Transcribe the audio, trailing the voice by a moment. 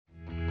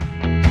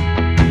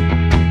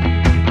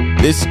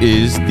This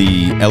is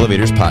the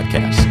Elevators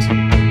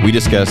Podcast. We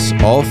discuss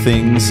all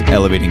things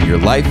elevating your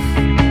life,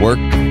 work,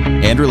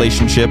 and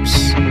relationships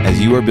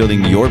as you are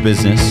building your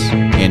business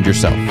and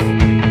yourself.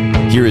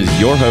 Here is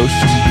your host,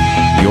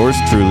 yours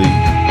truly,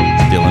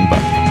 Dylan Buck.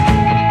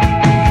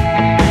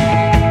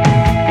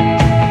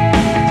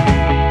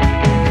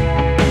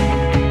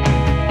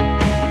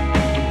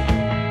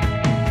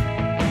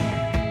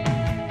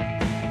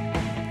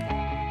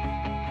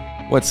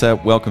 What's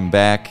up? Welcome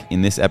back.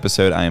 In this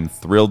episode, I am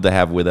thrilled to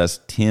have with us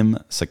Tim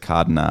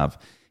Sakhautdinov.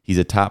 He's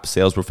a top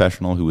sales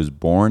professional who was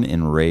born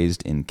and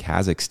raised in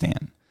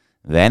Kazakhstan.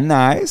 Then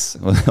nice.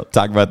 We'll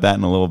talk about that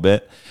in a little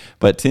bit.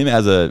 But Tim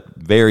has a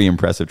very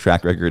impressive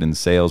track record in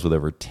sales with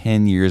over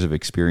 10 years of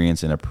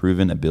experience and a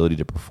proven ability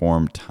to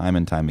perform time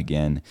and time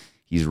again.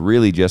 He's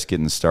really just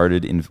getting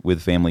started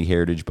with family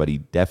heritage, but he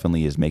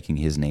definitely is making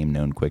his name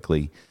known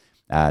quickly.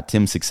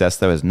 Tim's success,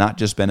 though, has not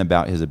just been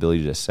about his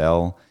ability to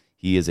sell.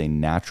 He is a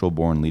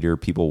natural-born leader.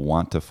 People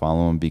want to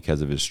follow him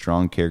because of his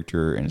strong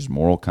character and his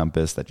moral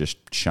compass that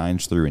just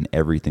shines through in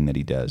everything that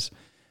he does.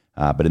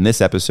 But in this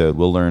episode,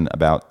 we'll learn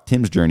about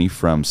Tim's journey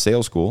from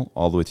sales school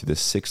all the way through the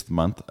 6th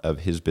month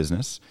of his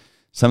business,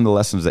 some of the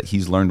lessons that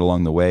he's learned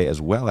along the way,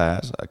 as well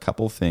as a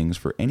couple things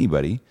for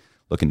anybody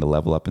looking to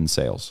level up in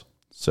sales.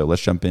 So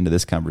let's jump into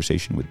this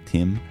conversation with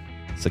Tim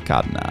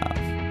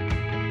Sakhautdinov.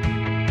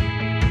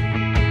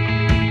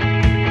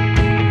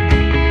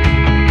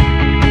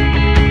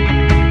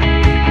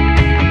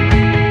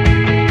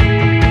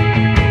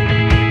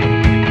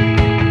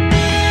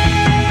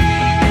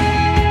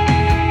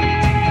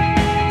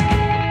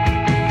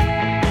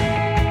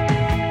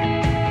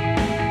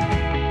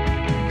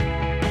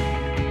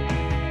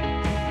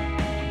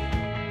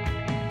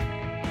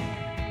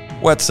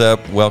 What's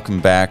up? Welcome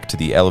back to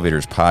the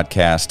Elevators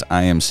Podcast.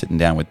 I am sitting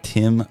down with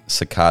Tim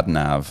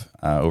Sakhautdinov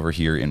over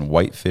here in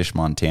Whitefish,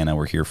 Montana.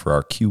 We're here for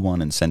our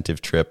Q1 incentive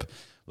trip,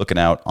 looking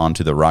out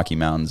onto the Rocky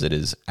Mountains. It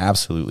is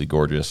absolutely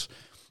gorgeous.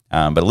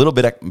 But a little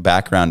bit of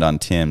background on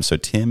Tim. So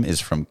Tim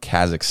is from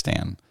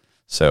Kazakhstan.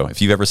 So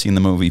if you've ever seen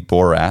the movie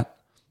Borat,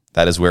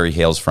 that is where he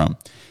hails from.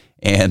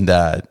 And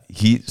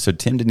so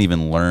Tim didn't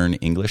even learn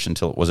English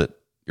until, was it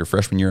your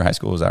freshman year of high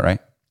school? Was that right?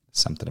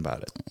 Something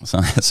about it.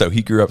 So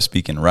he grew up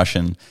speaking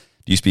Russian.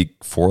 Do you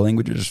speak 4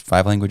 languages,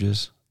 5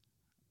 languages?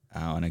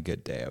 On a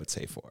good day, I would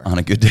say 4. On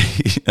a good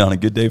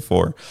day,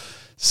 4.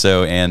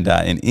 So, and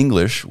in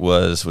English,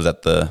 was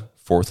that the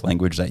 4th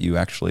language that you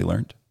actually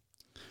learned?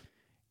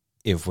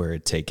 If we're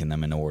taking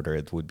them in order,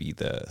 it would be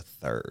the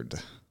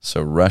 3rd.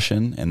 So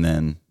Russian, and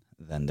then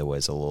there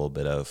was a little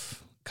bit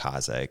of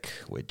Kazakh,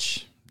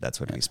 which that's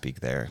what we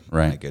speak there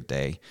right. On a good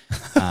day.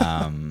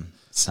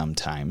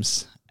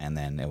 Sometimes, and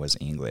then it was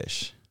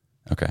English.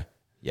 Okay.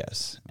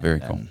 Yes. Very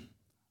cool.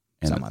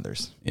 And some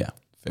others. Yeah,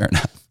 fair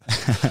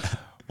enough.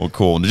 Well,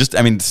 cool.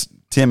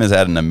 Tim has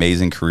had an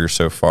amazing career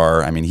so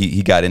far. I mean,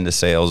 he got into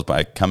sales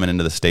by coming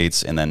into the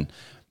States and then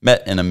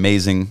met an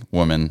amazing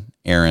woman,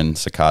 Erin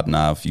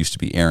Sakhautdinov, used to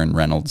be Aaron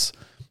Reynolds,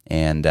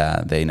 and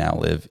they now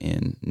live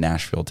in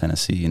Nashville,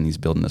 Tennessee, and he's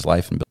building his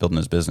life and building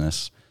his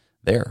business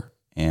there.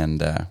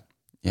 And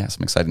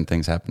some exciting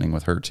things happening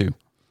with her too.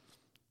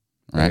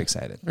 Right? Very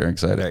excited. Very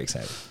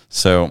excited.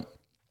 So,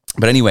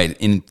 but anyway,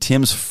 in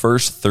Tim's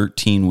first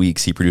 13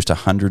 weeks, he produced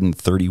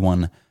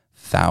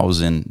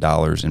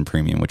 $131,000 in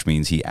premium, which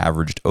means he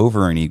averaged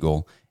over an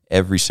eagle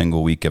every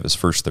single week of his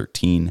first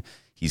 13.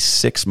 He's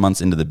 6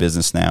 months into the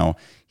business now.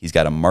 He's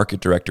got a market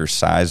director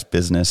size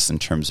business in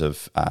terms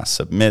of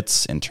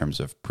submits, in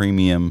terms of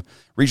premium.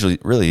 Regionally,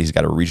 really, he's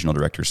got a regional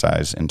director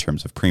size in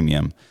terms of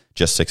premium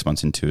just 6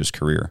 months into his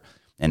career.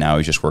 And now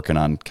he's just working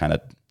on kind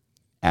of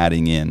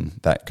adding in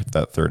that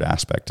third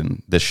aspect.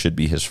 And this should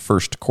be his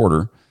first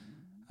quarter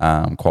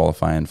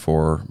qualifying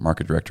for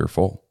market director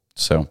full.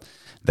 So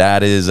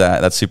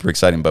that's super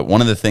exciting. But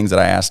one of the things that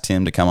I asked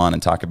Tim to come on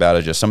and talk about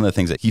is just some of the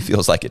things that he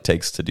feels like it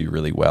takes to do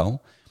really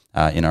well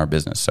in our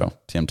business. So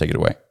Tim, take it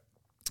away.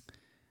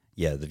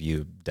 Yeah, the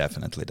view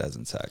definitely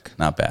doesn't suck.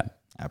 Not bad.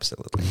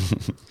 Absolutely.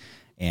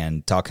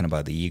 And talking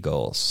about the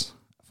Eagles,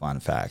 fun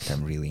fact,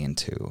 I'm really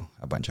into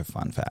a bunch of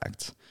fun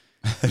facts.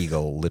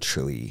 Eagle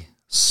literally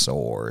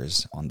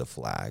soars on the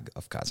flag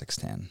of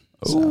Kazakhstan.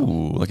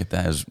 Oh, look at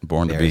that. It's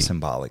born to be. Very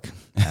symbolic.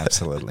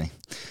 Absolutely.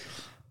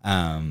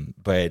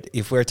 But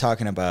if we're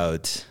talking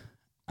about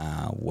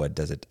what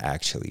does it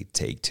actually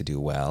take to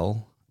do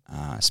well,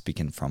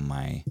 speaking from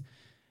my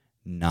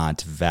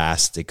not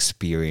vast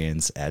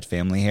experience at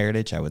Family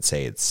Heritage, I would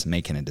say it's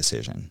making a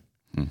decision.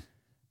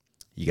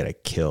 You got to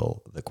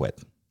kill the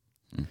quit.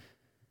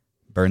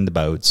 Burn the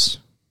boats.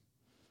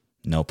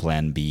 No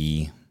plan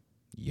B.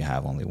 You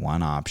have only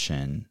one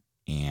option,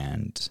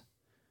 and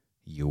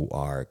you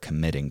are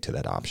committing to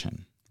that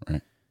option.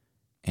 Right.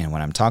 And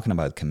when I'm talking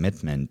about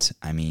commitment,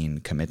 I mean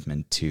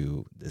commitment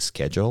to the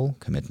schedule,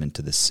 commitment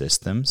to the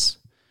systems.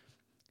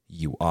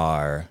 You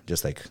are,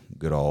 just like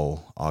good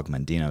old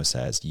Ogmandino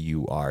says,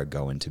 you are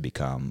going to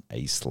become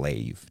a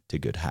slave to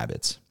good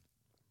habits.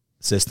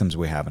 Systems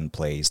we have in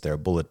place, they're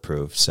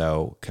bulletproof.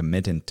 So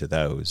committing to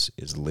those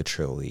is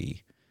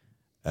literally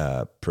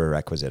a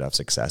prerequisite of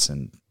success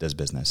in this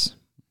business,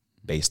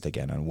 based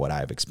again on what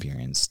I've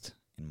experienced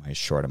in my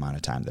short amount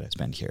of time that I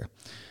spent here.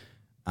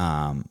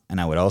 And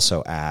I would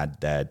also add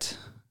that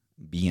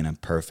being a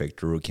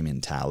perfect rookie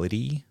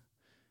mentality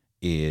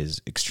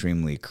is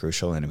extremely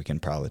crucial, and we can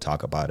probably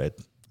talk about it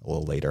a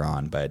little later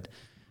on, but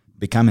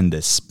becoming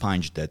this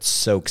sponge that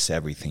soaks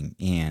everything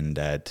in,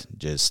 that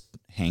just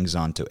hangs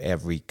on to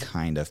every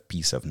kind of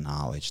piece of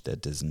knowledge,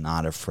 that is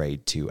not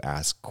afraid to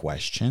ask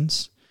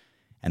questions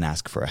and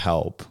ask for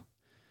help.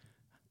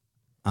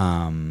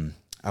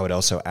 I would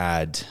also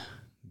add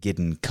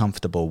getting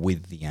comfortable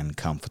with the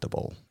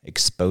uncomfortable,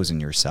 exposing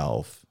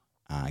yourself,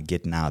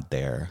 getting out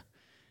there.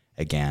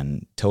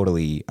 Again,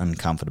 totally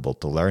uncomfortable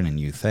to learn a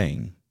new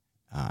thing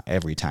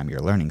every time you're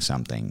learning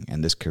something.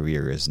 And this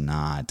career is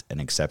not an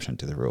exception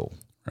to the rule.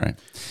 Right.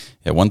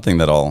 Yeah. One thing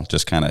that I'll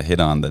just kind of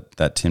hit on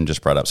that Tim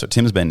just brought up. So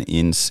Tim's been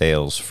in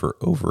sales for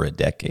over a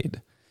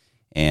decade,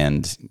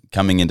 and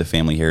coming into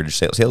family heritage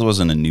sales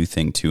wasn't a new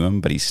thing to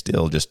him, but he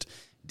still just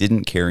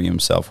didn't carry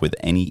himself with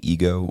any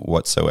ego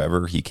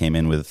whatsoever. He came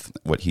in with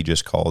what he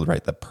just called,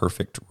 right, the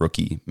perfect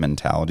rookie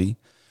mentality,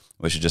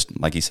 which is just,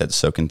 like he said,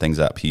 soaking things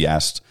up. He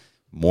asked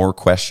more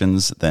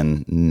questions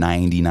than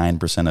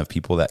 99% of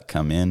people that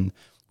come in,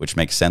 which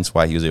makes sense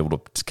why he was able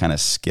to kind of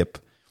skip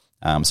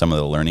some of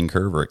the learning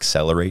curve or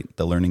accelerate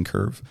the learning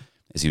curve,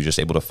 is he was just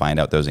able to find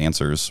out those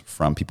answers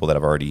from people that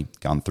have already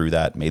gone through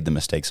that, made the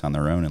mistakes on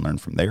their own, and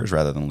learned from theirs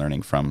rather than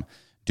learning from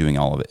doing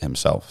all of it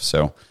himself.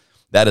 So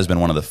that has been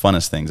one of the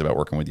funnest things about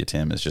working with you,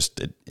 Tim, is just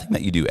anything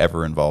that you do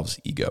ever involves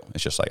ego.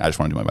 It's just like, I just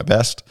want to do my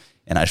best,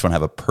 and I just want to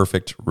have a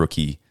perfect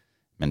rookie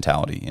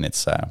mentality. And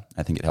it's,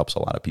 I think it helps a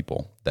lot of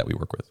people that we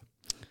work with.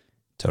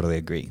 Totally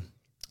agree.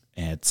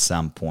 At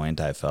some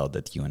point, I felt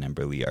that you and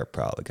Amberly are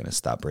probably going to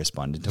stop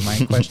responding to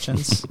my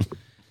questions.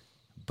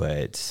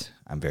 But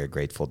I'm very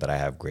grateful that I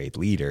have great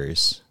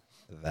leaders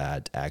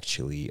that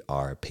actually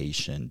are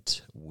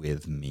patient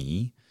with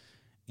me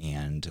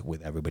and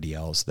with everybody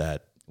else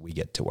that we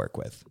get to work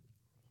with.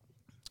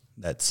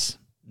 That's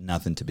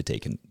nothing to be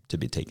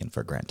taken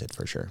for granted,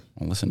 for sure.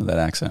 Well, listen to that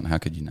accent. How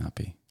could you not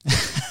be?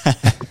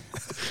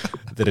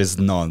 There is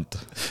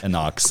not an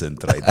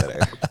accent right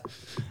there.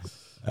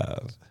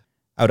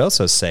 I would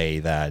also say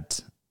that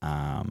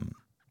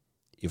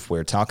if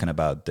we're talking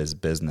about this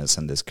business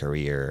and this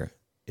career,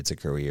 it's a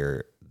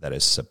career that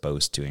is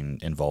supposed to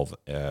involve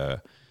an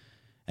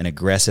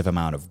aggressive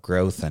amount of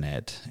growth in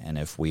it. And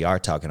if we are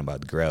talking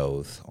about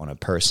growth on a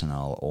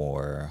personal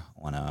or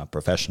on a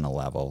professional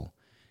level,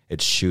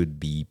 it should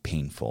be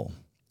painful.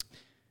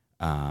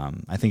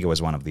 I think it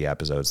was one of the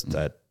episodes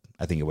that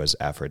I think it was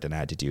Effort and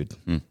Attitude.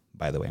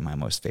 By the way, my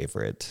most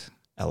favorite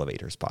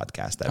Elevators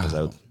podcast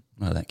episode.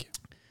 Oh, thank you.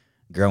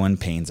 Growing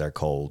pains are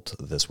called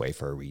this way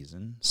for a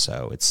reason.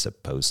 So it's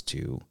supposed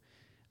to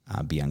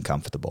be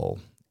uncomfortable.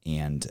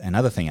 And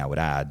another thing I would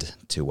add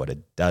to what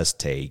it does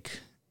take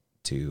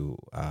to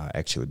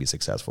actually be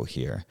successful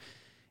here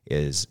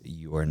is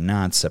you are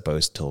not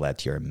supposed to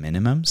let your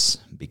minimums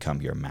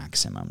become your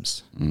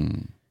maximums.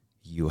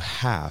 You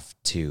have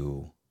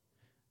to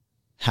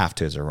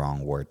is a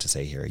wrong word to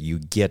say here. You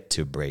get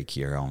to break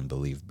your own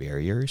belief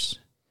barriers.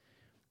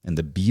 And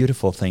the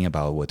beautiful thing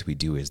about what we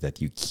do is that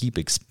you keep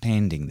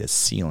expanding the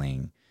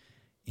ceiling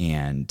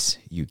and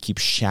you keep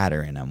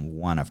shattering them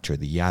one after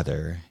the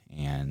other.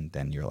 And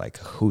then you're like,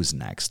 who's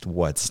next?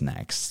 What's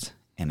next?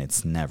 And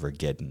it's never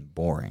getting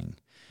boring.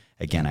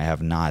 Again, I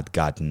have not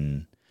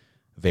gotten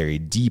very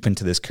deep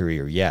into this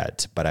career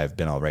yet, but I've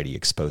been already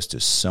exposed to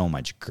so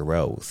much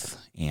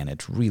growth. And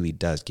it really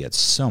does get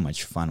so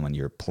much fun when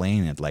you're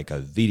playing it like a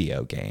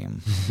video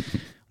game.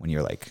 When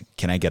you're like,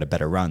 can I get a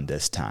better run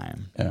this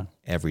time? Yeah.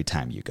 Every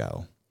time you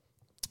go.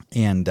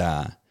 And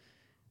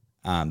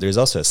there's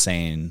also a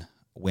saying,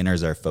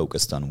 winners are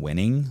focused on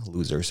winning,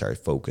 losers are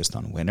focused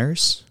on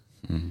winners.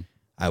 Mm-hmm.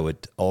 I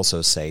would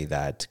also say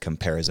that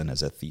comparison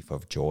is a thief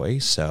of joy.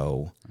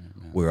 So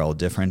we're all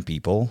different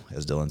people.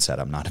 As Dylan said,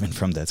 I'm not even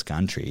from this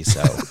country.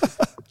 So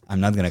I'm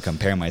not going to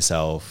compare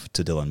myself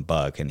to Dylan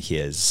Buck and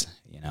his,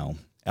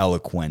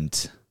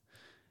 eloquent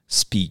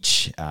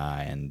speech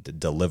and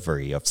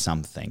delivery of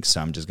something.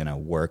 So I'm just going to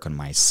work on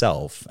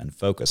myself and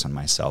focus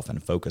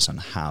on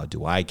how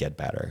do I get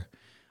better.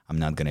 I'm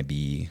not going to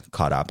be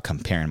caught up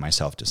comparing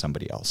myself to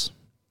somebody else.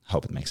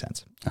 Hope it makes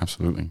sense.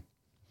 Absolutely.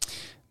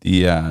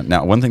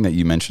 Now, one thing that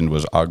you mentioned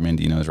was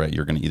Augmentinos, right?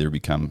 You're going to either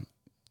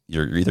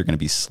going to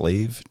be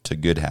slave to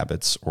good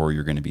habits or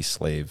you're going to be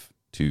slave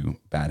to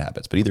bad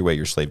habits. But either way,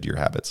 you're slave to your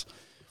habits.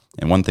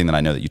 And one thing that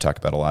I know that you talk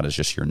about a lot is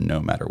just your no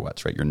matter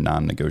what's, right? Your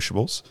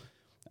non-negotiables.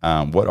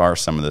 What are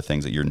some of the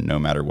things that you're no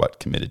matter what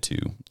committed to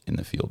in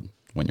the field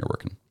when you're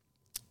working?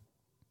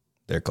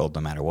 They're called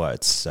no matter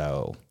what.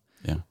 So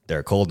yeah,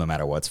 they're called no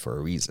matter what's for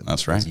a reason.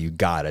 That's right. You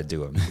got to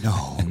do them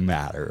no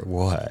matter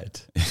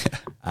what.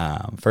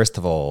 First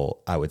of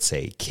all, I would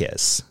say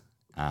kiss.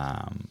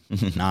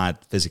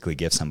 Not physically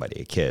give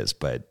somebody a kiss,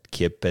 but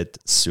keep it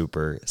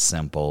super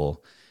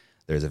simple.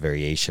 There's a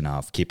variation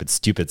of keep it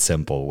stupid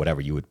simple,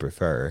 whatever you would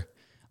prefer.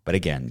 But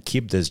again,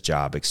 keep this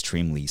job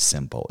extremely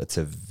simple. It's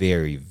a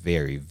very,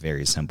 very,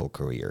 very simple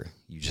career.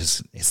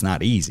 It's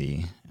not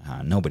easy.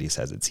 Nobody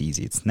says it's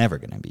easy. It's never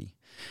going to be.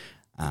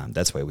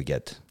 That's why we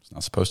get... It's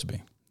not supposed to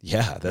be.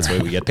 Yeah, that's why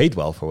we get paid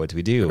well for what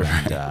we do.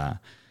 And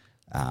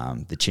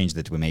the change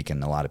that we make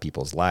in a lot of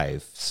people's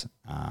lives,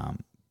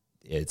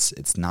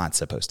 it's not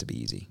supposed to be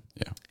easy.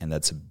 Yeah. And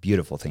that's a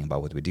beautiful thing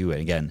about what we do.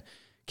 And again,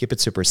 keep it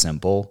super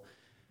simple.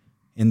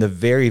 In the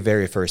very,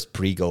 very first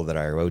pre-goal that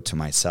I wrote to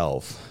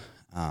myself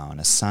on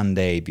a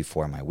Sunday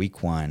before my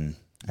week 1,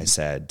 I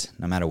said,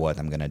 no matter what,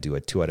 I'm going to do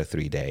a 2 out of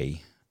 3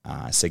 day,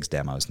 6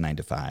 demos, 9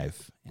 to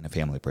 5, in a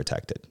family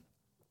protected.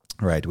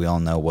 Right? We all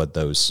know what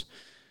those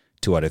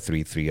 2 out of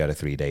 3, 3 out of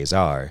 3 days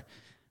are,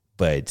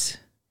 but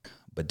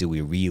do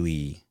we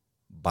really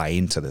buy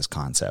into this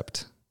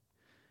concept?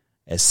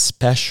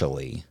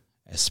 Especially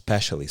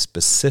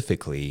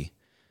specifically,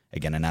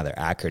 again, another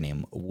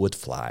acronym, would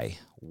fly,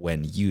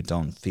 when you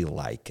don't feel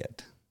like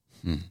it.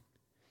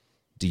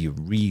 Do you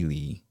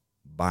really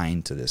buy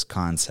into this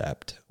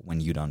concept when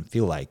you don't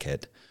feel like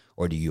it?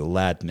 Or do you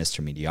let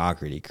Mr.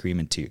 Mediocrity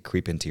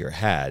creep into your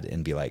head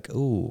and be like,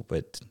 oh,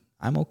 but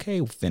I'm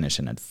okay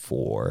finishing at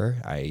 4.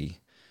 I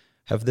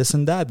have this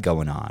and that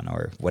going on,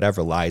 or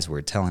whatever lies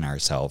we're telling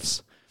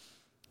ourselves.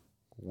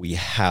 We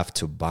have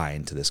to buy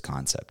into this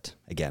concept.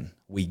 Again,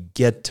 we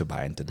get to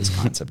buy into this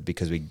concept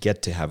because we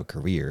get to have a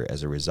career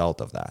as a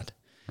result of that.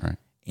 Right.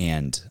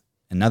 And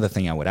another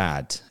thing I would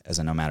add, as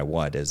a no matter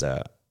what, is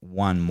a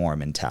one more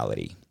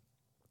mentality.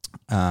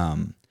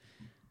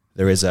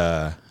 There is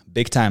a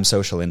big-time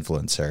social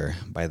influencer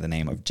by the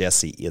name of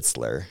Jesse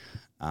Itzler.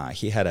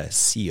 He had a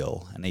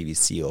Navy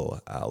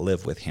SEAL,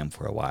 live with him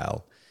for a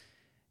while.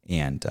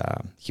 And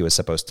he was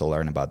supposed to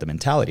learn about the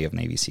mentality of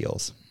Navy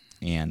SEALs.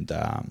 And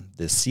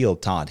the SEAL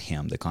taught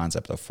him the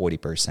concept of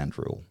 40%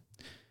 rule.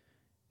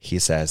 He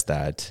says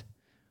that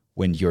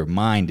when your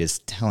mind is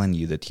telling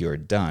you that you're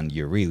done,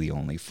 you're really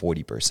only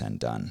 40%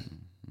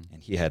 done.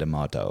 And he had a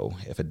motto,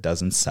 if it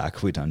doesn't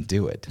suck, we don't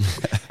do it.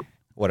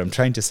 What I'm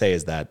trying to say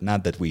is that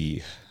not that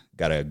we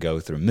got to go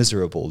through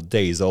miserable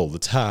days all the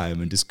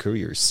time and this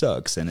career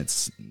sucks and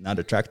it's not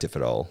attractive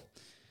at all.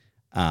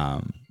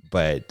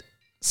 But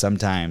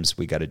sometimes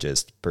we got to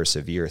just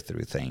persevere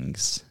through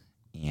things.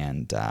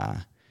 And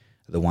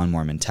the one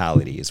more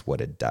mentality is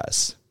what it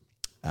does.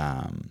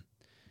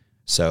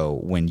 So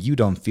when you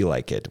don't feel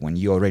like it, when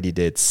you already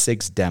did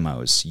 6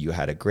 demos, you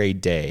had a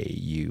great day,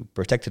 you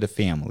protected a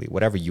family,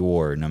 whatever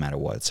your no matter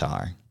what's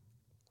are,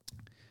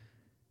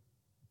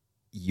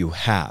 you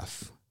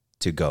have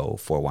to go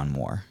for one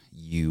more.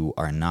 You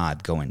are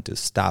not going to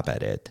stop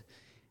at it.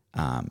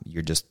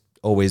 You're just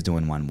always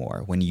doing one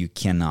more. When you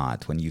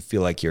cannot, when you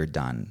feel like you're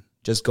done,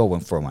 just go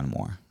for one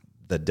more.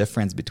 The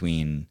difference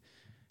between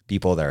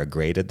people that are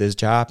great at this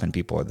job and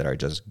people that are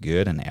just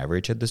good and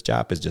average at this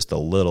job is just a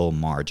little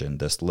margin,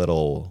 this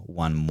little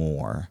one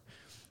more.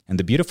 And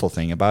the beautiful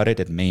thing about it,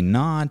 it may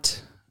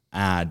not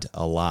add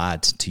a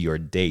lot to your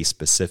day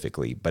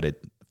specifically, but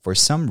it, for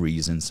some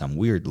reason, some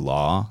weird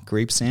law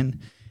creeps in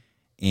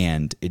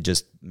and it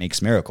just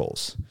makes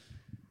miracles.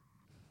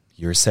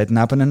 You're setting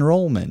up an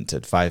enrollment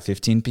at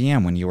 5:15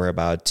 p.m. when you were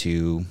about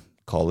to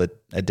call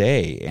it a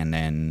day, and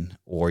then,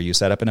 or you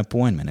set up an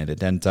appointment and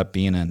it ends up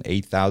being an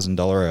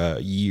 $8,000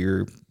 a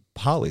year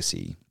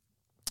policy.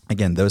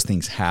 Again, those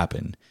things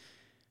happen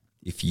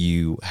if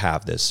you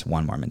have this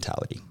one more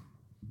mentality.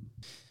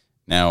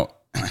 Now,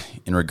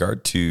 in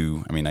regard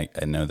to, I mean, I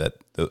know that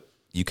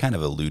you kind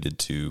of alluded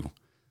to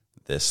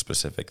this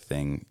specific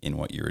thing in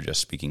what you were just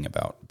speaking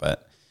about,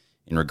 but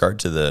in regard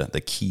to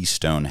the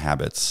keystone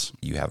habits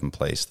you have in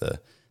place, the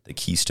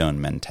keystone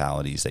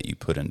mentalities that you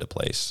put into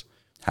place,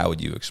 how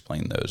would you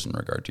explain those in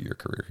regard to your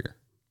career here?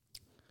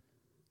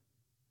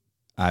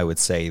 I would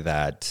say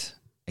that,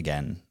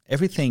 again,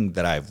 everything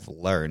that I've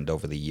learned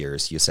over the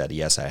years, you said,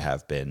 yes, I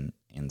have been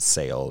in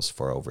sales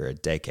for over a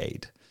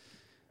decade.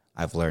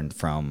 I've learned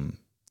from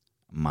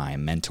my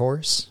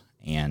mentors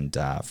and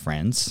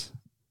friends,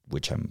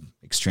 which I'm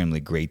extremely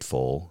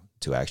grateful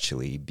to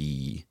actually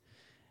be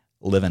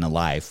living a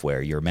life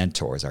where your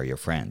mentors are your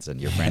friends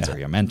and your friends are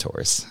your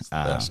mentors.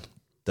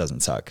 Doesn't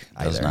suck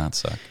either. Does not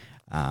suck.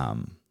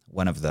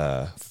 One of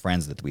the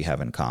friends that we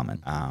have in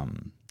common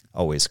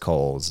always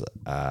calls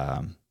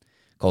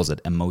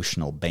it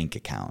emotional bank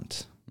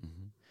account.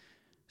 Mm-hmm.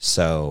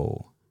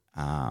 So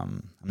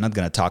I'm not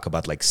going to talk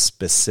about like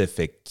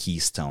specific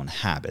keystone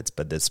habits,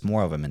 but it's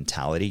more of a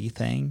mentality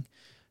thing.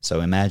 So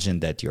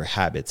imagine that your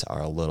habits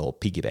are a little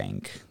piggy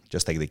bank,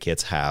 just like the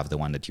kids have, the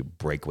one that you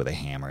break with a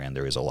hammer and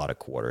there is a lot of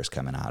quarters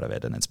coming out of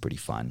it and it's pretty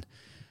fun.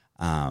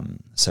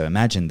 So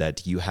imagine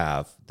that you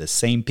have the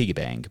same piggy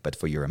bank, but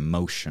for your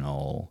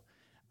emotional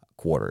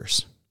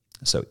quarters.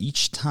 So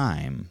each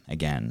time,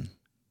 again,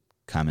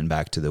 coming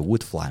back to the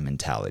wood fly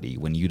mentality,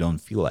 when you don't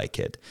feel like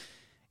it,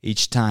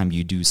 each time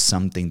you do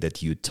something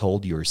that you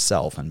told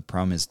yourself and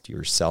promised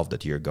yourself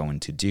that you're going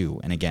to do.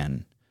 And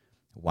again,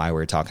 why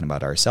we're talking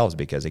about ourselves,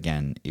 because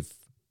again,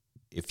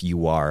 if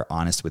you are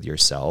honest with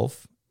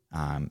yourself,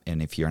 and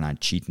if you're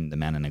not cheating the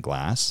man in a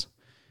glass,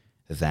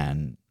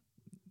 then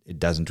it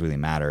doesn't really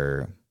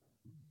matter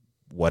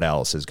what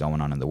else is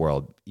going on in the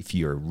world if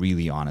you're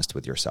really honest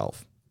with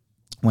yourself.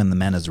 When the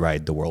man is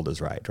right, the world is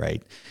right,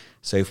 right?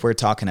 So if we're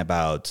talking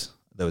about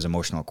those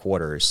emotional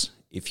quarters,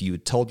 if you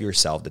told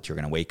yourself that you're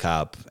going to wake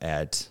up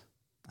at,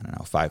 I don't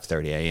know,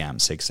 5:30 a.m.,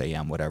 6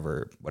 a.m.,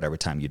 whatever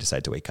time you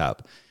decide to wake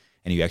up,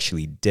 and you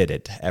actually did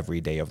it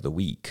every day of the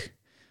week,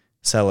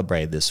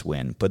 celebrate this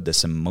win. Put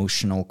this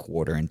emotional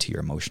quarter into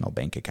your emotional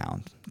bank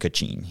account.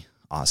 Ka-ching.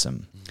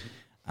 Awesome.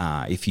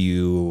 If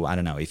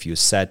you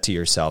said to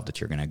yourself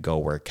that you're going to go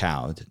work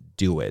out,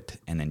 do it.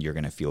 And then you're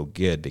going to feel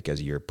good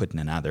because you're putting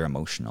another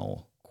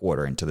emotional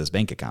quarter into this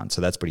bank account.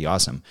 So that's pretty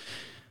awesome.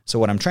 So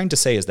what I'm trying to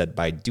say is that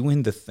by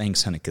doing the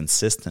things on a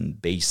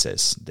consistent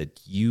basis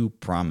that you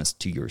promise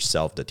to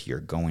yourself that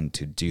you're going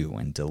to do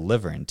and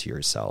delivering to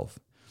yourself,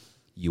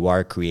 you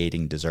are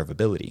creating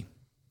deservability.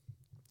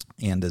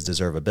 And this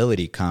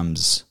deservability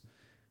comes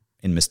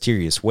in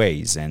mysterious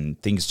ways,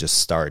 and things just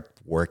start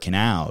working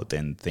out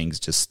and things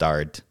just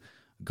start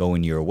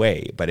going your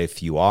way. But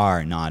if you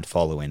are not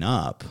following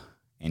up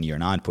and you're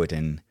not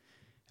putting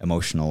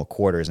emotional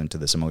quarters into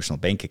this emotional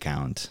bank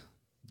account,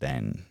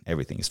 then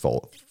everything is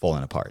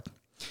falling apart.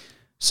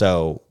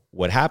 So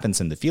what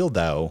happens in the field,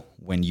 though,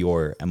 when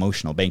your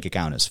emotional bank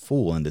account is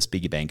full and this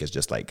piggy bank is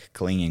just like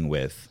clinging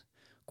with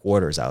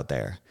quarters out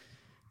there,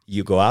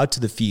 you go out to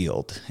the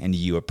field and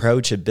you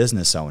approach a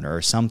business owner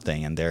or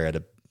something, and they're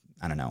at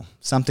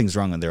something's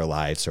wrong in their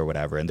lives or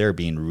whatever, and they're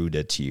being rude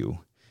at you.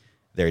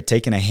 They're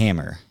taking a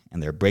hammer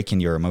and they're breaking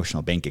your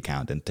emotional bank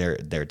account, and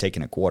they're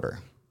taking a quarter.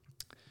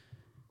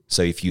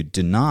 So if you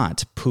do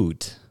not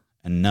put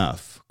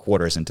enough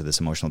quarters into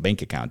this emotional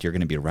bank account, you're going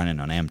to be running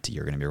on empty.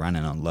 You're going to be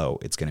running on low.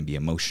 It's going to be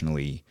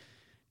emotionally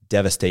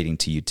devastating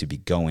to you to be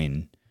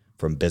going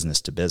from business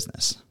to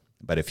business.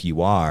 But if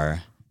you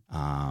are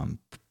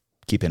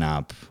keeping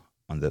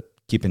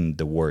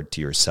the word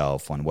to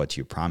yourself on what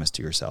you promised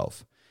to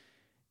yourself,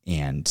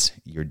 and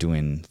you're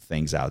doing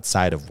things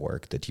outside of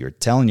work that you're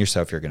telling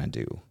yourself you're going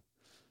to do,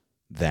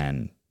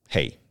 then,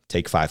 hey,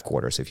 take 5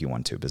 quarters if you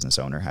want to, business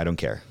owner. I don't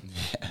care.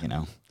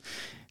 Yeah.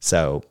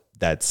 So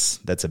that's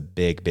a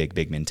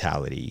big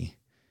mentality.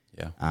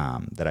 Yeah.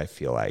 That I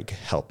feel like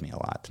helped me a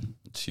lot.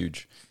 It's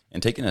huge.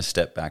 And taking a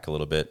step back a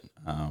little bit,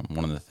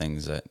 one of the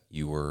things that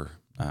you were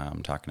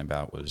talking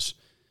about was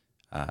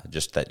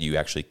just that you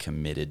actually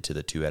committed to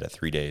the 2 out of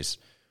 3 days.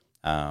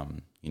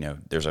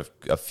 There's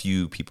a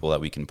few people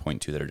that we can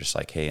point to that are just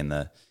like, hey, in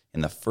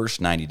the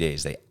first 90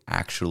 days, they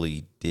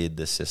actually did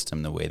the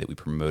system the way that we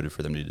promoted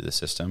for them to do the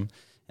system.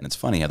 And it's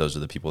funny how those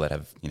are the people that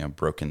have,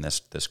 broken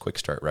this quick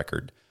start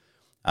record.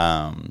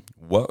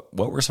 What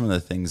were some of the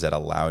things that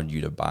allowed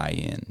you to buy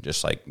in?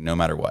 Just like, no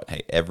matter what,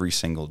 hey, every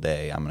single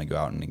day I'm going to go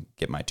out and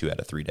get my 2 out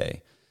of 3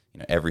 day.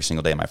 Every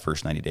single day in my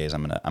first 90 days,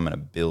 I'm going to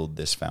build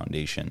this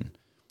foundation.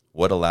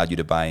 What allowed you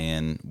to buy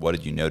in? What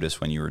did you notice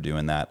when you were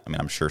doing that? I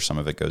mean, I'm sure some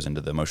of it goes into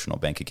the emotional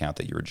bank account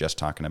that you were just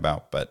talking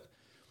about, but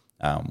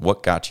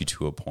what got you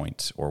to a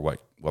point, or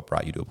what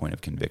brought you to a point of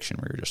conviction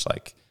where you're just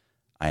like,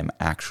 I am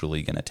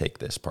actually going to take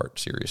this part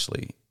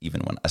seriously,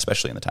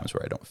 especially in the times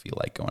where I don't feel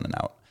like going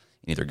out,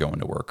 either going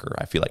to work, or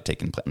I feel like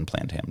taking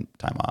planned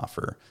time off,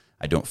 or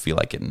I don't feel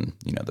like getting,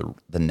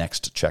 the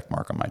next check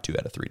mark on my 2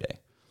 out of 3 day.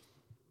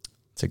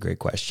 It's a great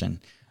question.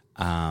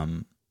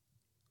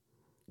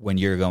 When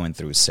you're going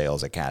through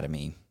Sales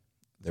Academy,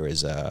 there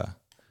is an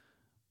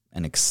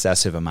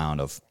excessive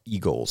amount of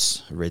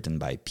egos written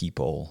by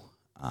people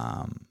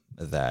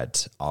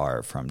that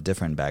are from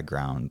different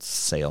backgrounds,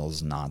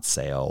 sales, not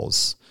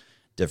sales,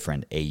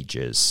 different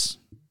ages.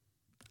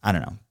 I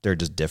don't know. They're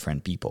just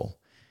different people.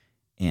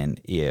 And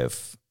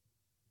if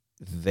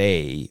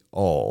they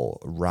all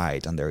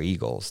write on their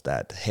egos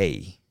that,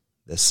 hey,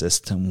 the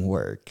system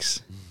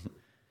works,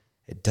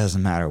 it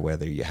doesn't matter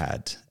whether you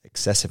had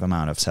excessive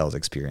amount of sales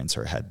experience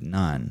or had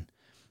none,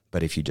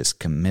 but if you just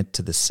commit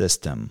to the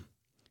system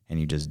and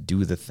you just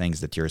do the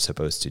things that you're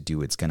supposed to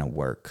do, it's going to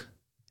work.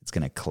 It's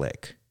going to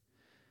click.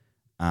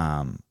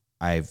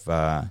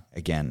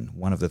 Again,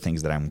 one of the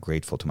things that I'm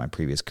grateful to my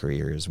previous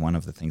career is, one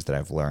of the things that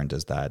I've learned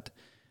is that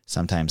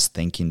sometimes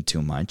thinking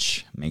too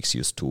much makes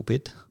you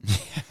stupid.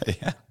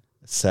 Yeah.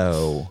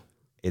 So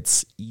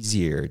it's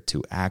easier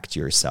to act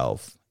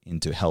yourself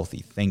into healthy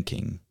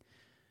thinking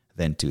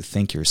than to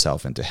think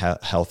yourself into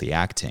healthy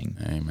acting.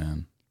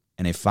 Amen.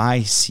 And if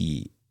I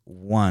see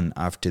one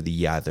after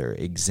the other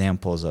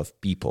examples of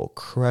people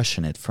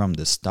crushing it from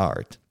the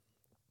start,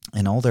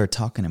 and all they're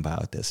talking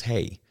about is,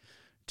 hey,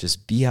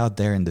 just be out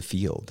there in the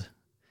field.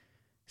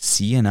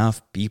 See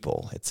enough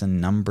people. It's a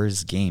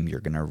numbers game. You're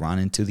going to run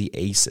into the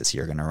aces.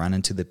 You're going to run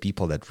into the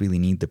people that really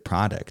need the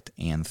product.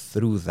 And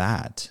through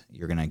that,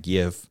 you're going to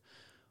give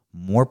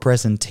more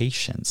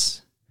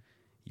presentations.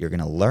 You're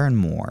going to learn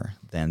more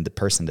than the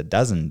person that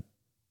doesn't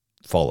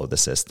follow the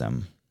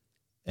system.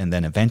 And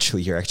then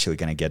eventually you're actually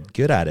going to get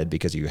good at it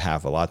because you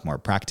have a lot more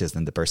practice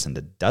than the person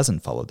that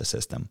doesn't follow the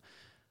system.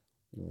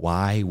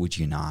 Why would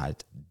you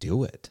not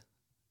do it?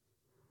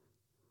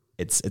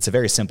 It's a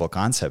very simple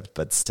concept,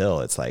 but still,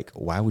 it's like,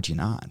 why would you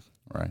not?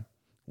 Right.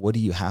 What do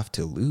you have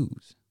to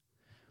lose?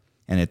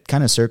 And it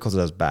kind of circles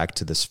us back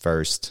to this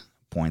first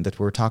point that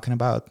we're talking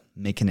about,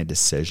 making a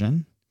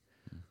decision.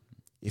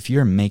 If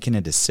you're making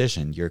a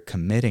decision, you're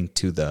committing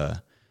to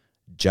the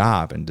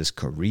job and this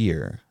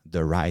career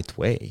the right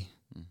way.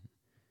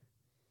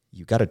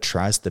 You got to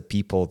trust the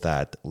people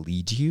that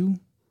lead you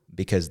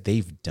because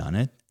they've done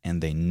it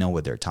and they know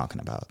what they're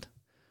talking about.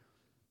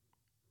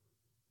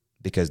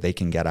 Because they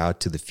can get out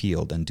to the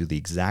field and do the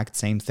exact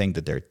same thing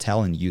that they're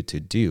telling you to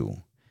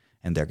do,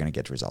 and they're going to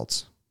get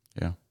results.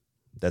 Yeah.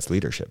 That's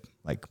leadership.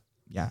 Like,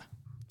 yeah.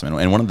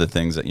 And one of the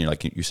things that,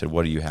 like you said,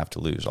 what do you have to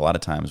lose? A lot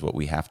of times what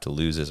we have to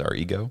lose is our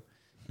ego,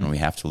 and we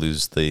have to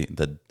lose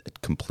the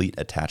complete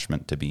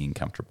attachment to being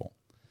comfortable.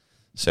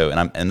 So,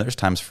 and there's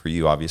times for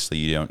you, obviously,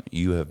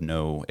 you have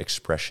no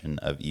expression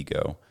of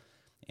ego,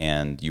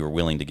 and you are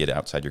willing to get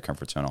outside your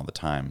comfort zone all the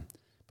time.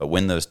 But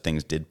when those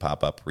things did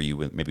pop up where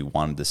you maybe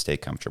wanted to stay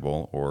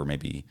comfortable, or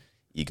maybe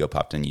ego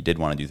popped in, you did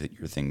want to do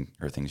your thing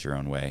or things your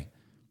own way.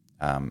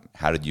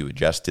 How did you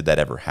adjust? Did that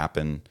ever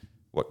happen?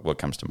 What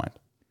comes to mind?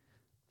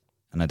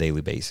 On a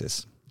daily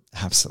basis.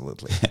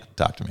 Absolutely.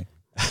 Talk to me.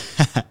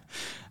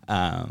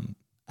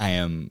 I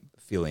am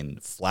feeling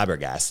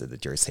flabbergasted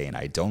that you're saying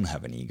I don't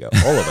have an ego.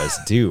 All of us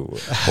do.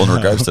 Well, in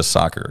regards to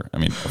soccer, I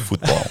mean,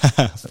 football.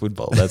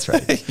 Football, that's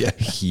right. Yeah.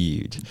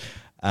 Huge.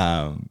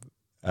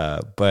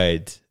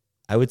 But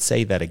I would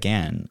say that,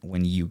 again,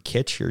 when you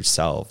catch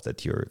yourself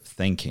that you're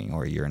thinking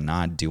or you're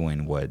not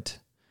doing what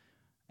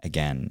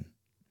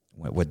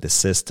the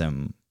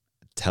system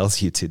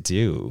tells you to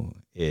do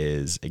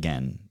is,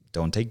 again,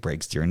 don't take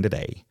breaks during the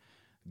day.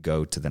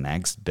 Go to the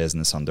next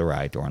business on the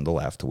right or on the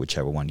left,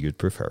 whichever one you'd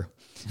prefer.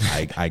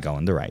 I go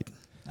on the right.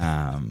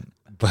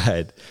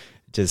 But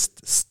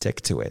just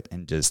stick to it,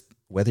 and just,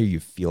 whether you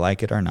feel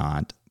like it or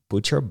not,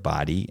 put your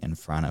body in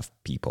front of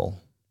people.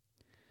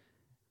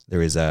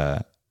 There is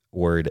a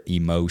word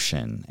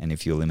emotion, and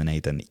if you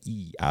eliminate an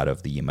E out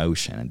of the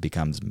emotion, it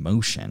becomes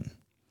motion.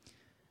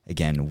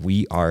 Again,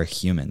 we are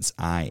humans.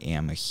 I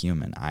am a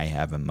human. I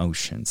have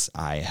emotions.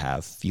 I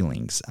have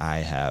feelings. I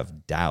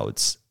have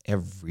doubts.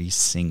 Every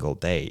single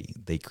day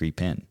they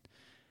creep in.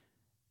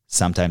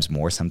 Sometimes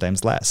more,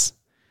 sometimes less.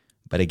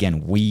 But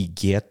again, we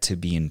get to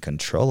be in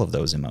control of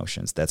those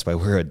emotions. That's why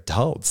we're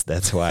adults.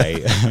 That's why,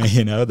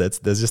 that's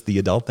just the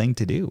adult thing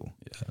to do.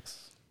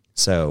 Yes.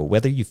 So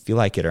whether you feel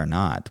like it or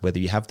not, whether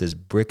you have this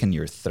brick in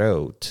your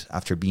throat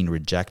after being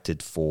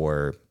rejected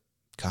for,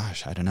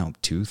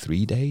 2,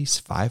 3 days,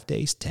 5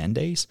 days, 10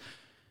 days,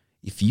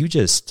 if you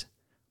just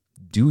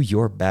do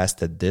your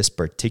best at this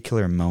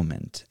particular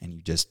moment and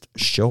you just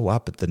show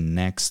up at the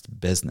next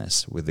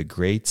business with a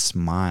great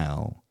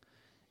smile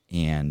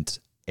and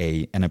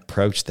an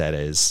approach that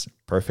is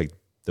perfect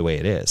the way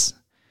it is,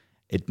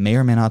 it may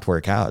or may not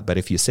work out. But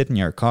if you sit in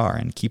your car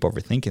and keep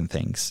overthinking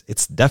things,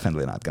 it's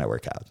definitely not going to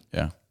work out.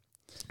 Yeah.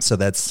 So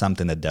that's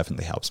something that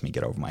definitely helps me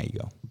get over my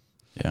ego.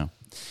 Yeah.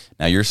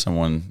 Now, you're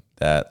someone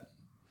that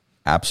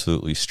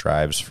absolutely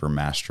strives for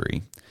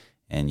mastery,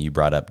 and you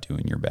brought up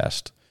doing your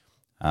best.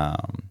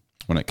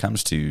 When it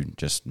comes to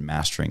just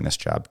mastering this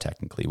job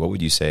technically, what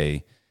would you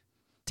say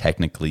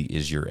technically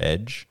is your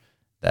edge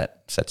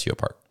that sets you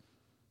apart?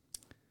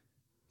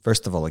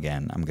 First of all,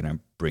 again, I'm going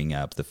to bring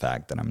up the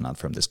fact that I'm not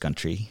from this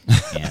country,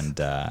 and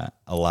a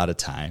lot of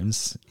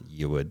times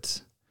you would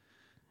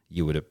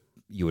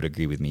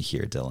agree with me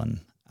here, Dylan.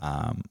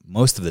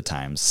 Most of the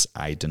times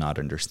I do not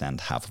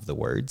understand half of the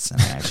words,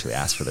 and I actually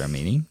ask for their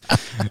meaning,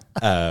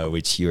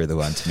 which you are the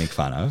one to make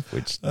fun of,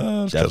 which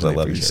because I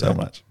love you so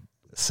much.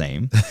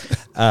 Same.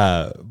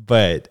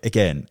 But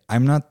again,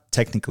 I'm not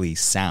technically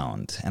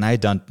sound, and I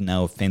don't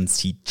know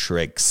fancy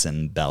tricks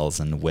and bells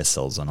and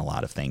whistles on a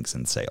lot of things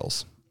in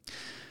sales.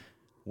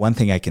 One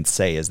thing I can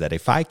say is that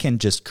if I can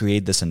just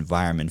create this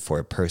environment for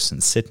a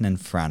person sitting in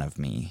front of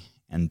me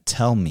and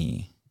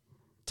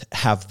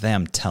have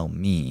them tell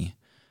me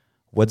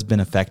what's been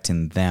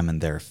affecting them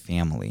and their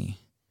family,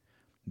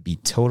 be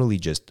totally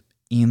just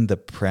in the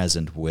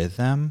present with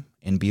them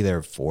and be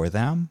there for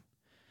them,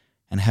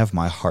 and have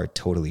my heart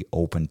totally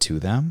open to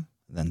them,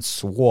 then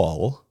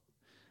SWAL,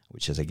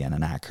 which is again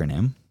an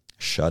acronym,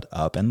 shut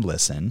up and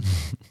listen,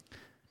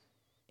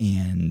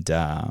 and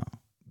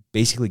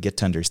basically get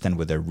to understand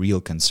what their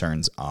real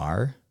concerns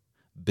are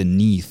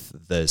beneath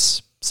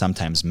this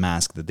sometimes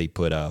mask that they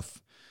put of,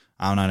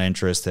 I'm not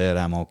interested,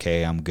 I'm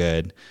okay, I'm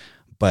good.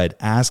 But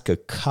ask a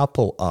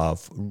couple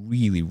of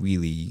really,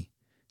 really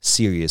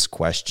serious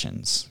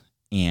questions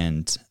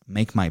and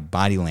make my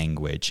body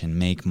language and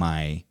make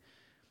my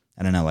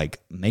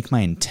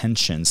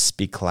intentions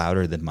speak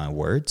louder than my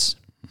words.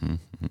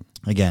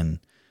 Mm-hmm. Again,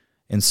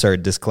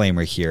 insert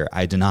disclaimer here.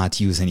 I do not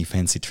use any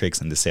fancy tricks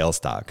in the sales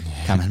talk.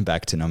 Coming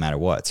back to no matter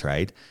what,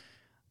 right?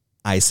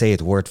 I say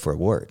it word for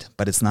word,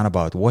 but it's not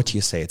about what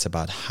you say. It's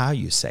about how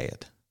you say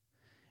it.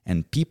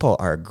 And people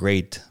are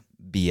great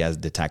BS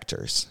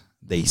detectors.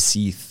 They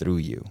see through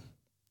you.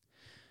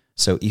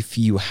 So if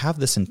you have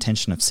this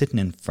intention of sitting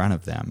in front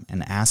of them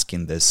and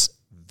asking this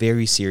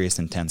very serious,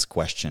 intense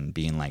question,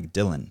 being like,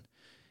 Dylan,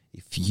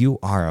 if you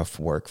are off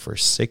work for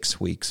 6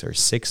 weeks or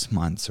 6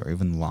 months or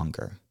even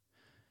longer,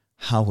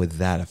 how would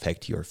that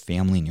affect your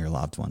family and your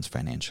loved ones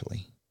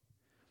financially?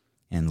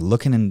 and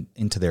looking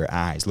into their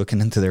eyes,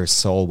 looking into their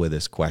soul with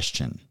this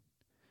question,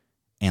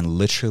 and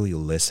literally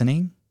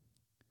listening.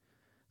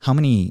 How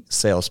many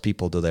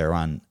salespeople do they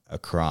run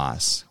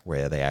across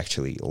where they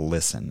actually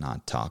listen,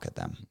 not talk at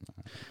them?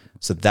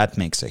 So that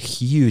makes a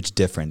huge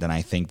difference. And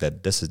I think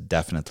that this is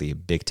definitely a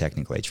big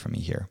technical edge for me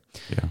here.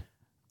 Yeah.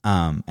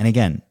 And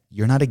again,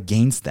 you're not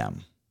against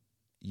them.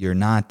 You're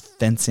not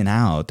fencing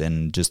out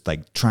and just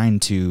like trying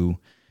to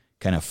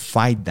kind of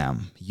fight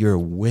them. You're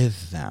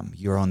with them.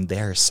 You're on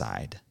their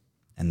side.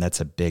 And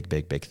that's a big,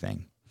 big, big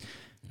thing.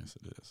 Yes,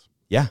 it is.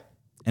 Yeah.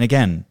 And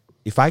again,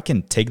 if I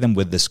can take them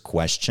with this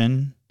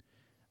question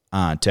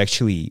to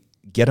actually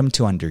get them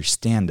to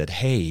understand that,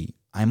 hey,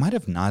 I might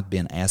have not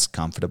been as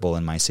comfortable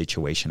in my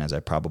situation as I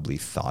probably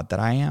thought that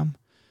I am,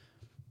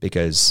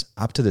 because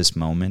up to this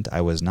moment, I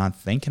was not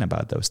thinking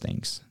about those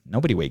things.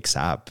 Nobody wakes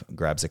up,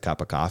 grabs a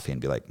cup of coffee and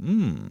be like,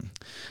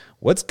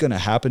 what's going to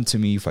happen to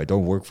me if I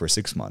don't work for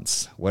 6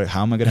 months?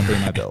 How am I going to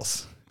pay my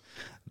bills?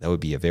 That would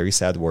be a very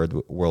sad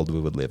world we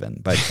would live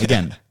in. But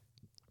again,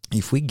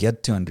 if we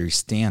get to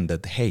understand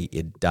that, hey,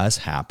 it does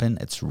happen,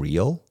 it's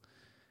real,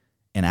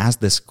 and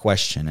ask this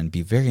question and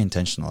be very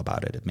intentional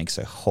about it, it makes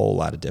a whole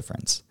lot of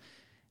difference.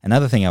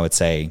 Another thing I would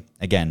say,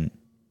 again,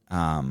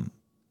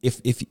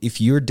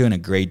 if you're doing a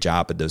great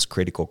job at those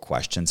critical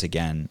questions,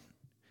 again,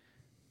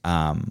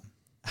 how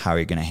are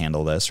you going to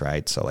handle this,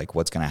 right? So like,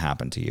 what's going to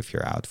happen to you if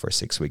you're out for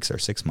 6 weeks or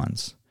 6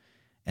 months?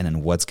 And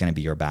then what's going to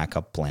be your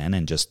backup plan?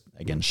 And just,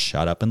 again,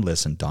 shut up and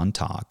listen. Don't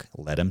talk.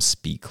 Let them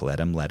speak. Let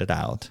them let it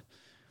out.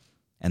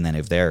 And then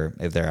if they're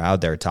out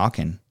there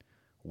talking,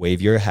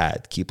 wave your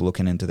hat, keep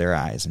looking into their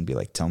eyes and be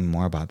like, tell me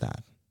more about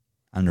that.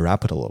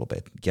 Unwrap it a little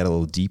bit. Get a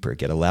little deeper.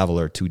 Get a level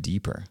or two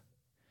deeper.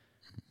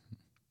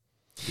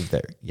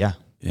 Yeah.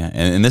 Yeah.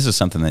 And this is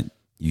something that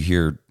you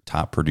hear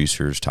top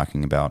producers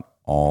talking about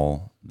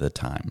all the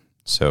time.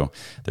 So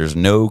there's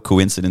no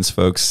coincidence,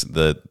 folks,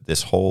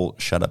 this whole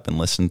shut up and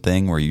listen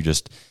thing where you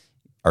just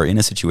are in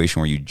a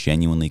situation where you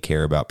genuinely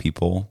care about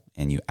people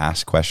and you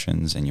ask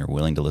questions and you're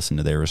willing to listen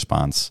to their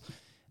response.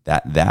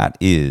 That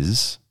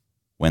is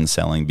when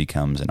selling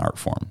becomes an art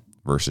form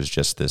versus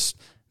just this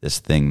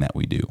thing that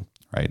we do,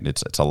 right?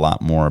 It's a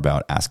lot more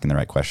about asking the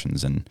right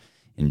questions and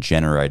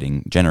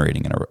generating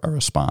a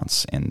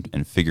response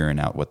and figuring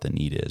out what the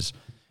need is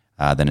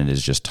than it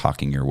is just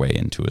talking your way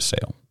into a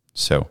sale.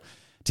 So,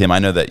 Tim, I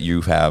know that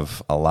you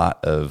have a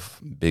lot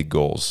of big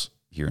goals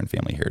here in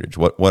Family Heritage.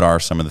 What are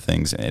some of the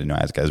things, and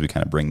as we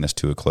kind of bring this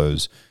to a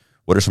close,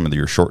 what are some of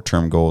your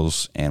short-term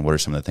goals and what are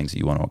some of the things that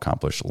you want to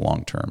accomplish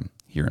long-term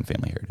here in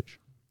Family Heritage?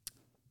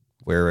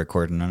 We're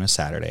recording on a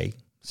Saturday,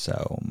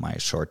 so my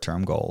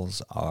short-term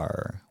goals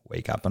are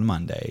wake up on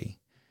Monday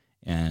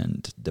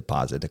and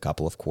deposit a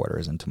couple of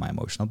quarters into my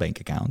emotional bank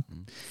account.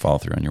 Follow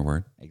through on your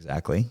word.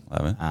 Exactly.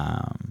 Love it.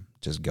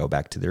 Just go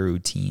back to the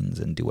routines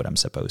and do what I'm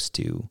supposed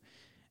to.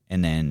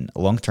 And then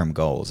long-term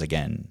goals,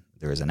 again,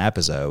 there is an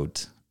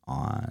episode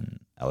on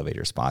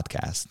Elevator's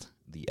podcast,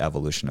 The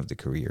Evolution of the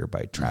Career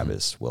by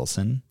Travis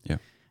Wilson. Yeah.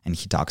 And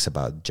he talks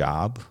about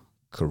job,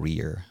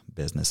 career,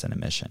 business, and a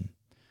mission.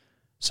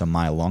 So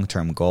my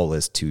long-term goal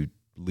is to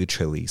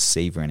literally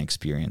savor and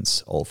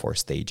experience all 4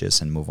 stages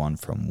and move on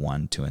from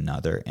one to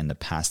another in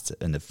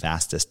the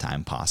fastest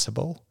time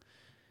possible.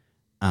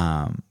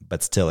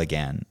 But still,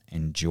 again,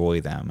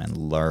 enjoy them and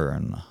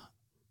learn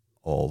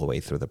all the way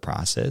through the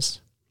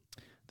process.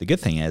 The good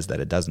thing is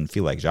that it doesn't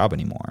feel like a job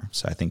anymore.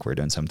 So I think we're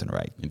doing something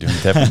right. You're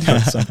definitely doing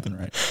something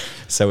right.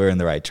 So we're in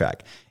the right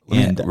track.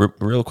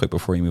 Real quick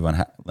before you move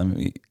on, let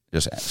me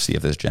just see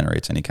if this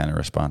generates any kind of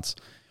response.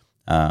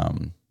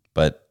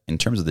 But in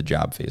terms of the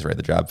job phase, right?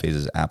 The job phase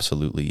is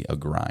absolutely a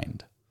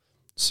grind.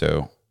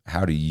 So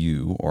how do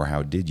you, or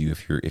how did you,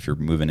 if you're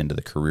moving into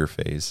the career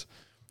phase,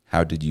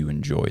 how did you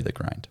enjoy the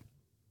grind?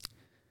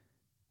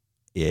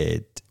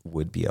 It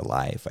would be a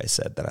lie if I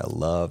said that I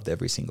loved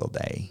every single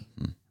day.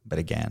 But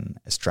again,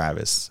 as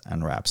Travis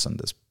unwraps on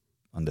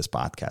this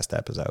podcast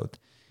episode,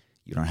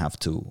 you don't have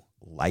to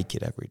like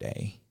it every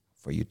day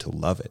for you to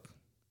love it.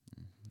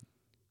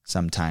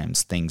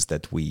 Sometimes things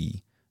that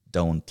we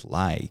don't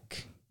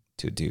like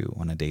to do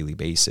on a daily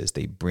basis,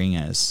 they bring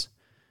us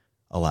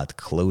a lot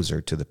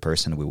closer to the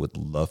person we would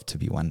love to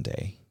be one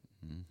day.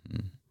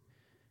 Mm-hmm.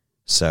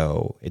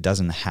 So it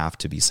doesn't have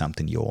to be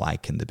something you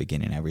like in the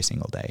beginning every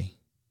single day.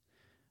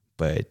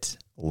 But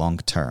long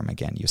term,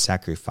 again, you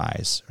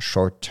sacrifice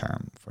short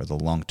term for the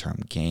long term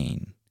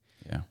gain.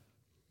 Yeah.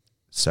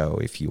 So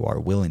if you are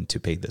willing to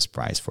pay this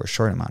price for a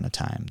short amount of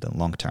time, then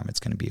long term it's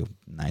going to be a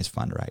nice,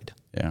 fun ride.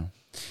 Yeah.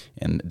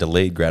 And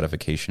delayed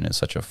gratification is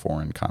such a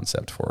foreign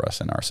concept for us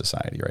in our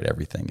society, right?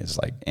 Everything is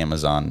like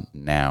Amazon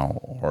now,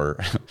 or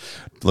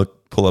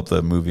pull up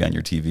the movie on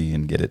your TV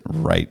and get it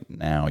right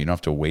now. You don't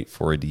have to wait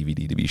for a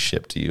DVD to be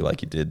shipped to you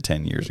like you did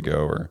 10 years ago,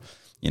 or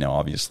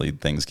obviously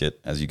things get,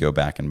 as you go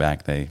back and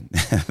back,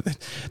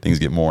 things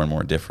get more and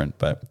more different.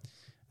 But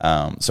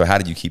so how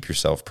did you keep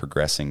yourself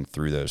progressing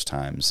through those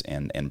times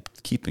and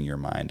keeping your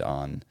mind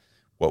on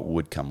what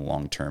would come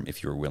long term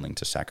if you were willing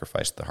to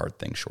sacrifice the hard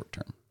things short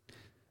term?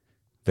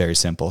 Very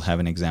simple,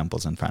 having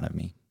examples in front of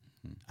me.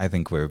 I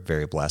think we're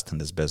very blessed in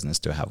this business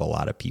to have a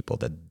lot of people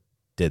that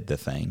did the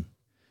thing.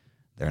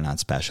 They're not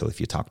special if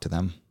you talk to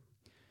them.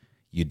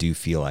 You do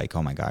feel like,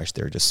 oh my gosh,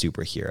 they're just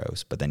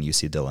superheroes. But then you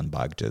see Dylan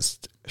Buck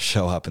just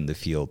show up in the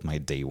field my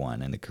day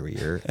one in the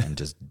career and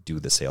just do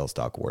the sales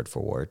talk word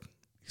for word.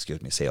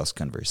 Sales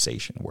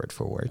conversation word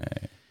for word.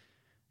 Right.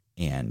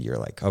 And you're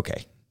like,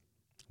 okay,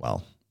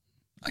 well,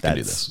 I can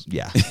do this.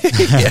 Yeah.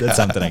 That's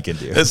something I can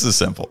do. This is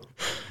simple.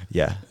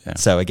 Yeah.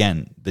 So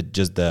again,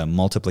 the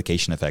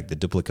multiplication effect, the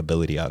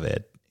duplicability of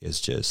it is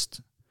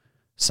just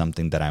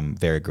something that I'm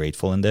very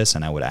grateful in this.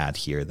 And I would add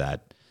here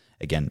that,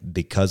 again,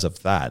 because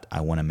of that,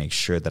 I want to make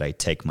sure that I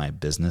take my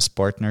business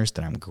partners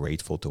that I'm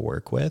grateful to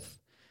work with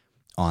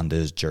on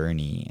this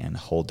journey and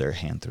hold their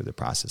hand through the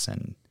process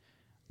and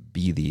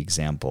be the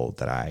example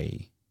that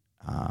I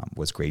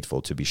was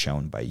grateful to be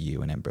shown by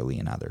you and Emberly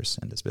and others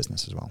in this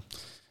business as well.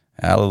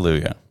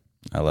 Hallelujah.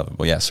 I love it.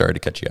 Well, yeah, sorry to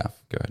cut you off.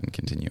 Go ahead and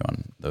continue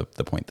on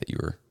the point that you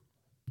were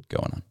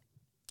going on.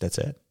 That's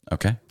it.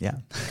 Okay. Yeah.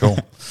 Cool.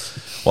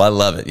 Well, I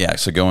love it. Yeah.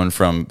 So going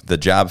from the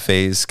job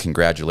phase,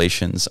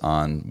 congratulations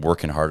on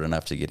working hard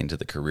enough to get into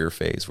the career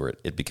phase where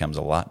it becomes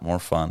a lot more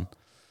fun.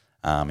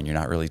 And you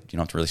don't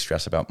have to really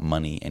stress about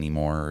money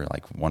anymore, or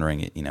like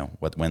wondering,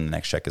 when the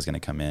next check is going to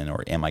come in,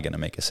 or am I going to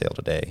make a sale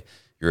today?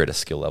 You're at a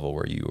skill level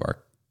where you are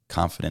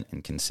confident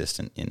and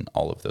consistent in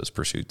all of those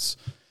pursuits.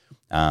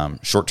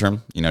 Short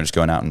term, just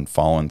going out and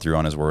following through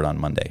on his word on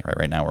Monday, right?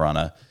 Right now we're on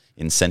a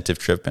incentive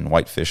trip in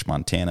Whitefish,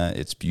 Montana.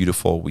 It's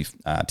beautiful.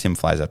 Tim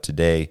flies out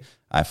today.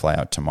 I fly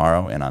out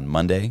tomorrow, and on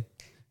Monday,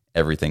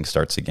 everything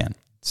starts again.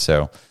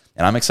 So,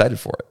 and I'm excited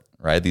for it,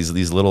 right?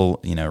 These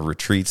little,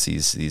 retreats,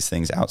 these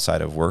things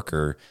outside of work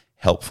are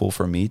helpful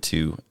for me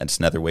it's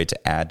another way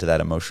to add to that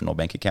emotional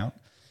bank account.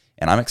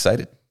 And I'm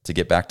excited to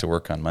get back to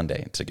work on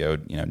Monday, to go,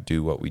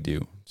 do what we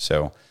do.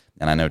 So,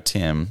 and I know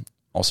Tim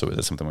also,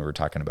 is something we were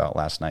talking about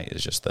last night,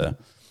 is just the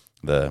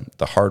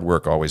hard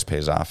work always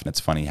pays off. And it's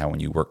funny how when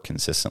you work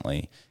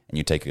consistently and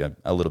you take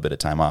a little bit of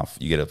time off,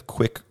 you get a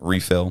quick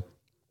refill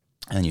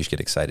and you just get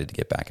excited to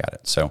get back at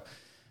it. So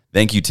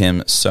thank you,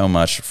 Tim, so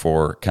much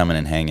for coming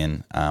and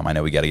hanging. I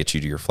know we got to get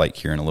you to your flight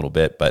here in a little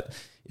bit, but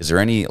is there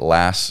any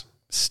last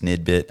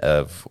snidbit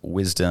of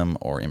wisdom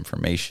or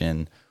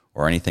information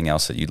or anything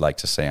else that you'd like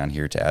to say on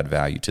here to add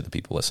value to the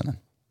people listening?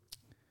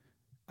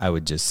 I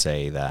would just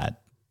say that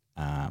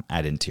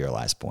add into your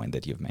last point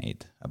that you've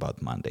made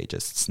about Monday,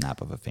 just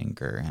snap of a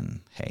finger and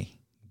hey,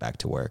 back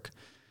to work.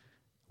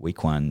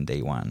 Week 1,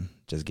 day 1,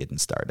 just getting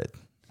started.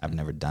 I've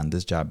never done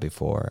this job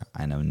before.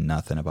 I know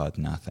nothing about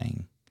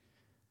nothing.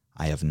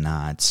 I have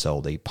not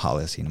sold a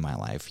policy in my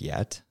life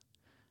yet.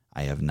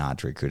 I have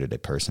not recruited a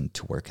person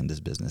to work in this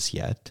business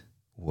yet.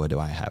 What do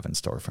I have in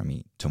store for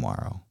me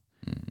tomorrow?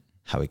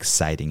 How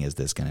exciting is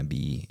this going to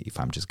be if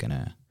I'm just going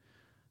to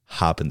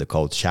hop in the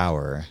cold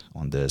shower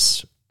on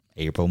this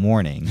April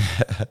morning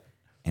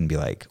and be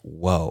like,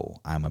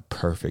 whoa, I'm a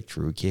perfect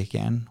rookie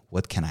again.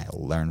 What can I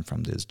learn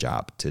from this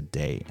job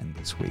today and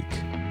this week?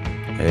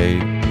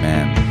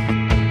 Amen.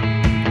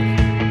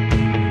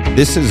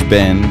 This has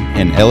been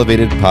an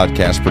Elevated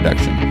Podcast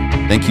production.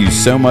 Thank you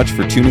so much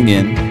for tuning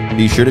in.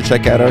 Be sure to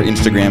check out our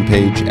Instagram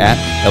page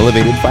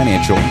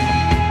 @ElevatedFinancial.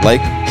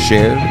 Like,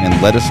 share,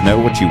 and let us know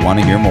what you want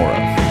to hear more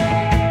of.